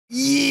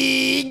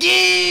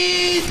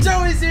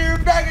Joey's here,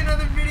 back in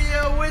another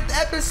video with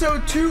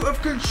episode 2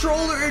 of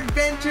Controller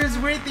Adventures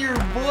with your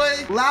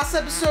boy. Last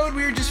episode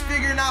we were just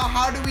figuring out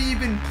how do we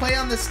even play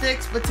on the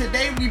sticks, but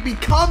today we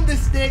become the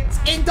sticks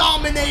and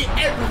dominate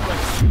everyone.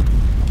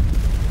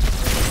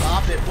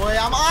 Stop it, boy.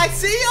 I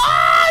see.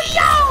 Oh,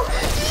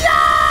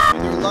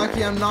 yo! You're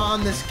lucky I'm not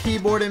on this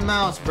keyboard and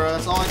mouse, bro.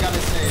 That's all I gotta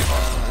say, bro.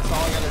 That's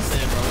all I gotta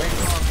say, bro. Wait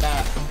till I'm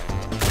back.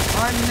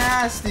 I'm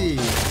nasty.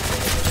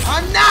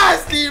 I'm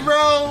nasty,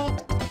 bro.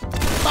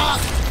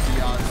 Stop.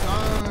 Yeah,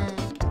 son.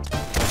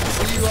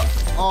 See you.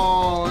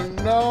 Oh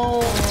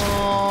no.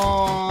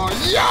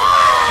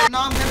 Yeah.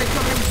 Now I'm gonna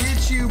come and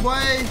get you,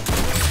 boy.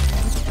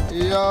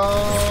 Yo.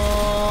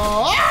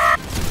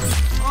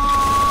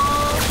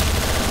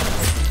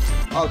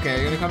 Okay,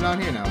 you're gonna come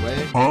down here now, boy.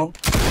 Huh?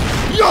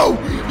 Yo,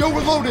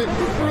 we're loaded.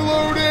 We're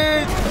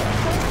loaded.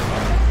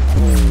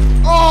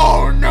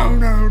 Oh no.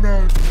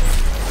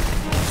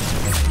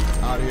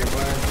 Out of here,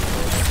 boy.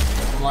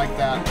 Like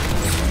that.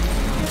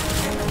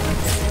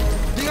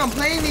 Think I'm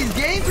playing these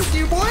games with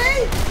you,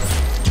 boy?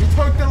 We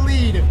took the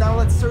lead. Now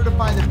let's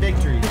certify the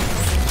victory.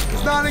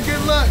 It's not a good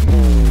look.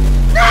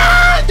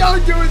 Ah!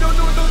 Don't do it. Don't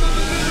do it.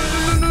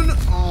 No.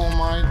 Oh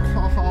my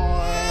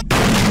god.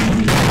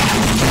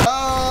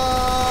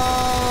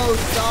 Oh,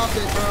 stop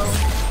it, bro.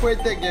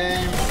 Quit the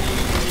game.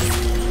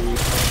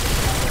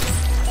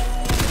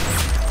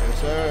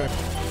 Yes, sir.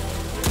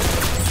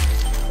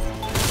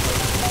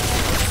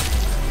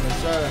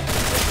 Yes, sir.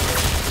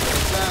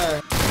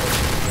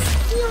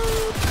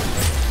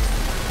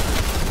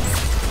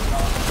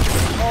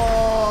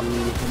 Oh,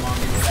 come on,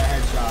 give me that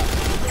headshot.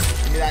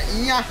 Give me that,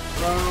 yeah,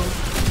 bro.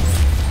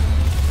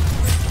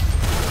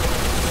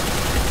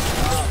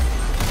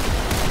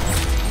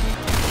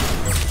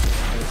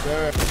 Yes,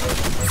 sir.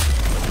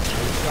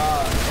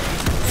 Headshot.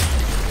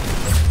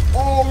 Oh,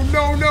 no.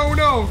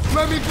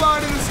 Let me fly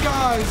to the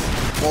skies.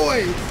 Boy,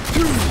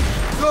 2,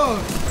 go.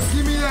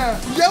 Give me that.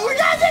 Yo, we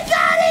got the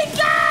gun,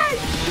 guys.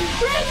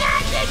 We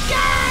got the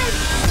gun!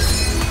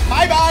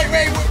 Bye.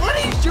 Wait, what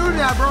are you shooting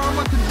at, bro? I'm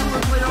a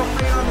controller player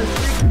on the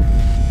street.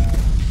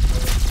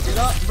 Get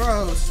up,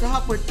 bro.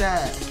 Stop with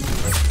that.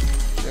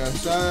 Yes,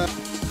 sir.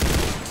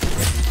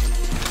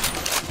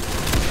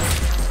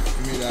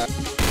 Give me that.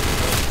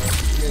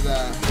 Give me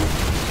that.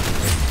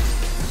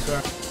 Yes,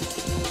 sir.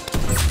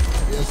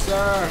 Yes,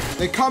 sir.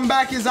 The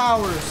comeback is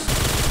ours.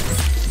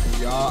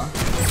 Yeah.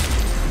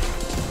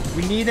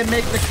 We need to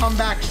make the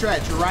comeback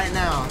stretch right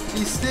now.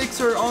 These sticks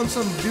are on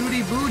some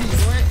duty booty,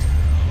 boy.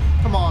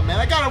 Come on, man.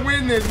 I gotta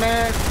win this,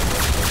 man.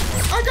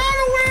 I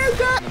gotta win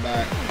that. In the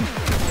back.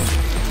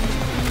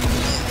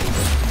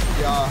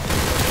 Yeah.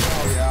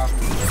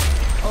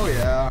 Oh,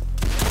 yeah.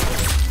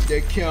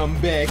 The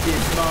comeback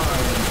is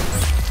mine.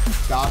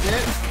 Stop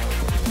it.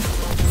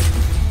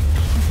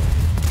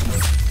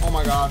 Oh,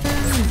 my God.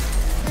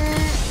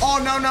 Oh,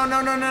 no.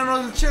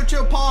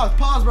 Chill.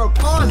 Pause, bro.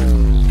 Pause.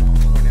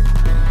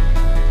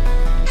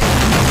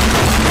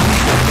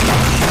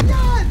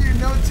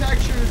 No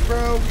textures,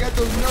 bro. We got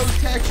those no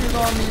textures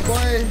on me,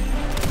 boy.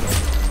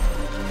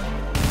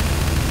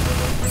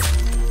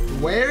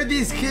 Where are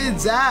these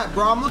kids at,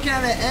 bro? I'm looking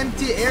at an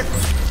empty air.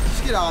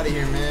 Just get out of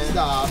here, man.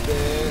 Stop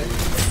it.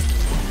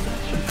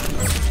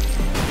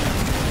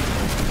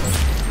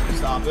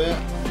 Stop it.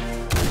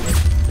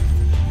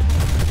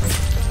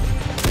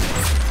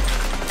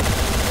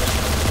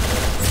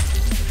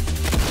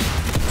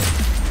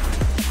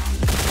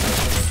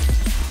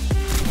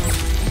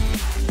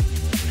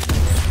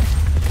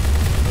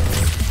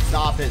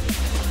 Stop it.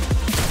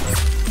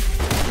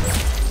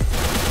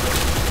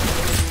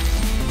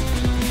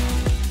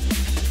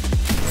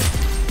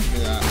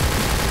 Yeah.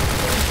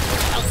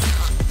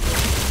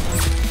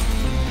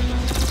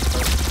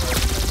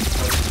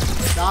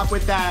 Stop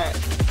with that.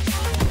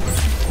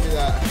 Give me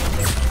that.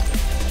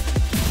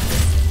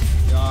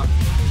 Yeah.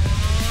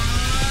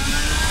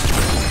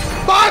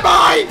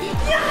 Bye.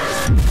 Yeah.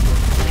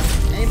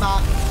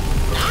 Aimbot.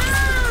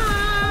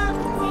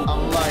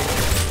 I'm like.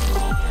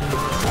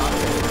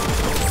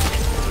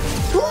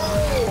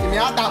 Get me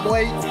out that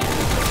way.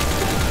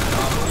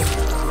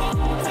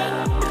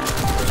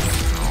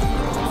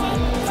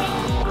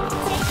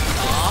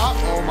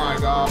 Oh my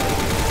god.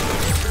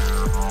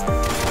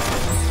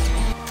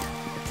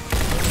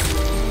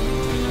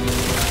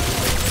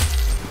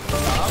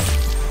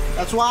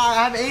 That's why I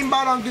have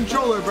aimbot on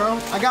controller, bro.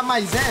 I got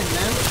my Zen,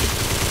 man.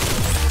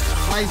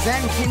 My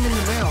Zen came in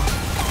the mail.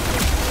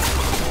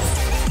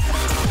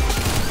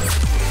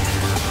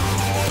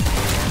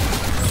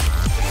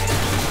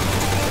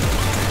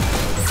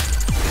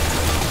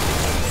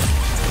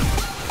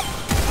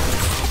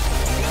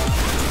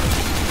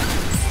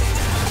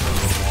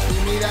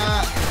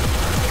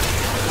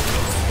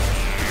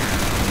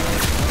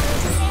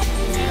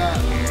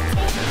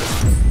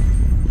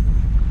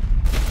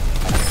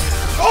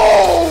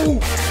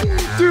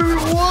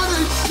 Dude, what a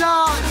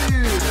shot,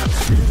 dude.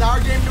 This is our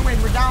game to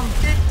win. We're down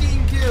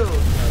 15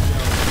 kills.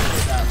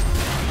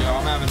 Yo,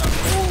 I'm having a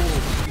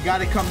cold. You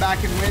gotta come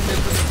back and win this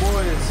for the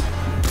boys.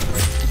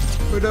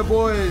 For the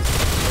boys.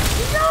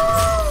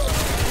 No!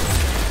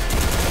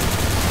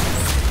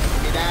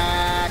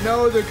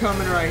 know they're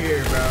coming right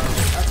here, bro.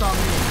 That's on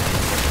me.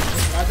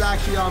 That's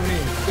actually on me.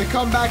 The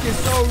comeback is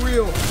so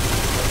real.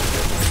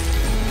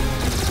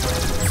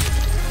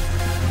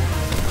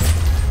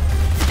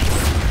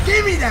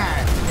 Give me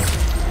that.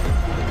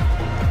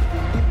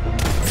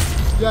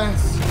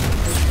 Yes.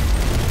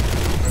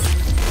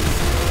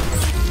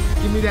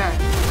 Give me that.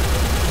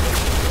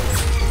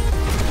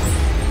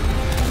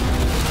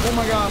 Oh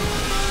my God.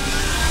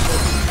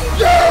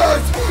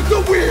 Yes! The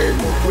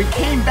win! We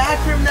came back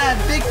from that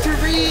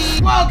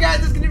victory. Well, guys,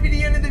 that's going to be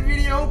the end of the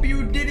video. Hope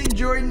you did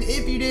enjoy it. And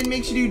if you did,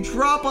 make sure you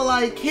drop a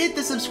like, hit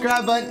the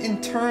subscribe button,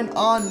 and turn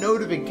on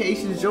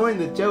notifications. Join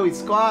the Joey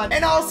squad.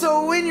 And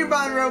also, when you're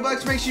buying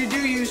Robux, make sure you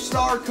do use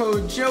star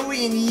code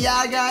Joey. And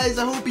yeah, guys,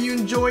 I hope you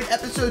enjoyed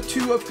episode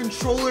 2 of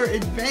Controller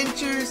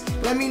Adventures.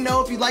 Let me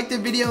know if you liked the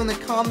video in the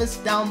comments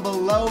down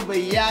below.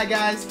 But yeah,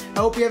 guys, I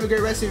hope you have a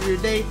great rest of your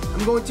day.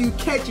 I'm going to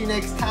catch you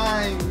next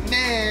time.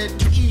 Man.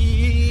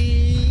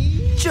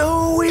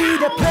 Joey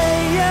to play.